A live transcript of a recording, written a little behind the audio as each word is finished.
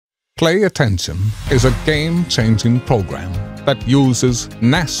Play Attention is a game-changing program that uses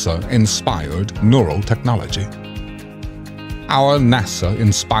NASA-inspired neurotechnology. Our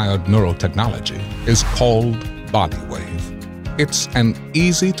NASA-inspired neurotechnology is called BodyWave. It's an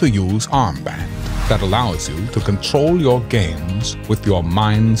easy-to-use armband that allows you to control your games with your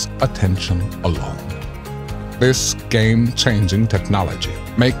mind's attention alone. This game-changing technology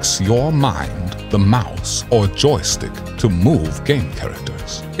makes your mind the mouse or joystick to move game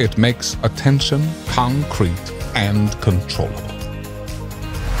characters. It makes attention concrete and controllable.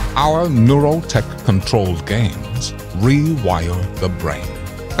 Our neurotech-controlled games rewire the brain.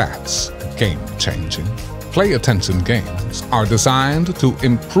 That's game-changing. Play Attention games are designed to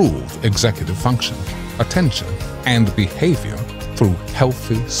improve executive function, attention, and behavior through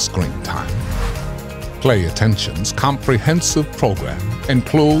healthy screen time. Play Attention's comprehensive program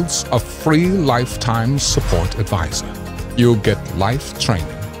includes a free lifetime support advisor. You get life training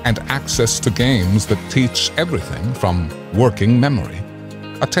and access to games that teach everything from working memory,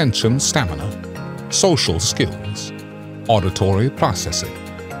 attention stamina, social skills, auditory processing,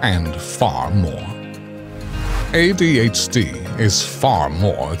 and far more. ADHD is far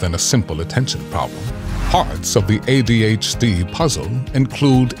more than a simple attention problem. Parts of the ADHD puzzle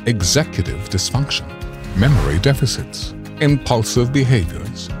include executive dysfunction, memory deficits, impulsive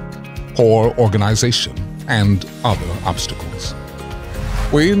behaviors, poor organization, and other obstacles.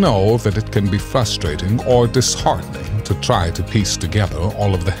 We know that it can be frustrating or disheartening to try to piece together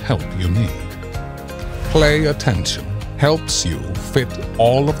all of the help you need. Play Attention helps you fit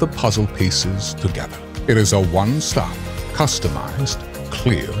all of the puzzle pieces together. It is a one-stop, customized,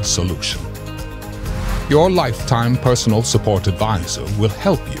 clear solution. Your lifetime personal support advisor will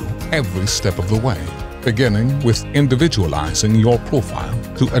help you every step of the way, beginning with individualizing your profile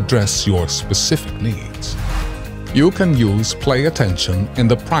to address your specific needs. You can use Play Attention in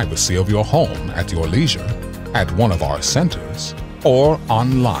the privacy of your home at your leisure, at one of our centers, or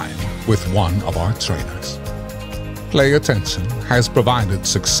online with one of our trainers. Play Attention has provided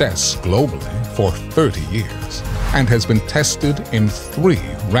success globally for 30 years and has been tested in 3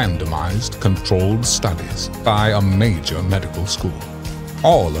 randomized controlled studies by a major medical school.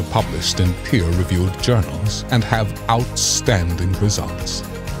 All are published in peer-reviewed journals and have outstanding results.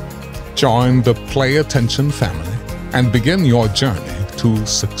 Join the Play Attention family and begin your journey to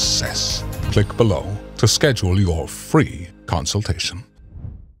success. Click below to schedule your free consultation.